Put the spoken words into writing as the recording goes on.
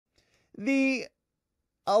The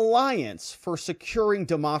Alliance for Securing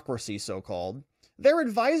Democracy, so-called, their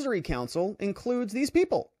advisory council includes these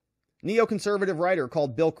people. Neoconservative writer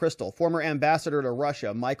called Bill Kristol, former ambassador to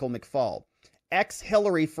Russia, Michael McFaul,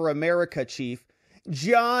 ex-Hillary for America chief,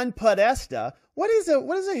 John Podesta. What is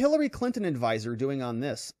a Hillary Clinton advisor doing on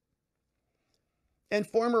this? And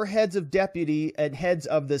former heads of deputy and heads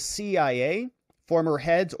of the CIA, former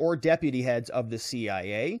heads or deputy heads of the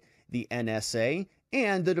CIA, the NSA,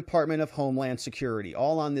 and the Department of Homeland Security,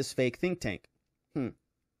 all on this fake think tank.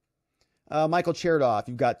 Michael Chertoff,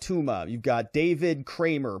 you've got Tuma, you've got David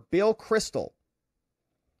Kramer, Bill Kristol,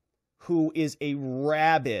 who is a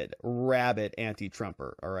rabid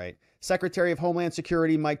anti-Trumper, all right? Secretary of Homeland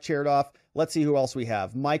Security, Mike Chertoff. Let's see who else we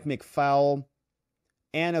have. Mike McFaul,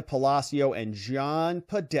 Anna Palacio, and John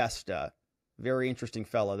Podesta. Very interesting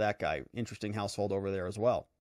fella, that guy. Interesting household over there as well.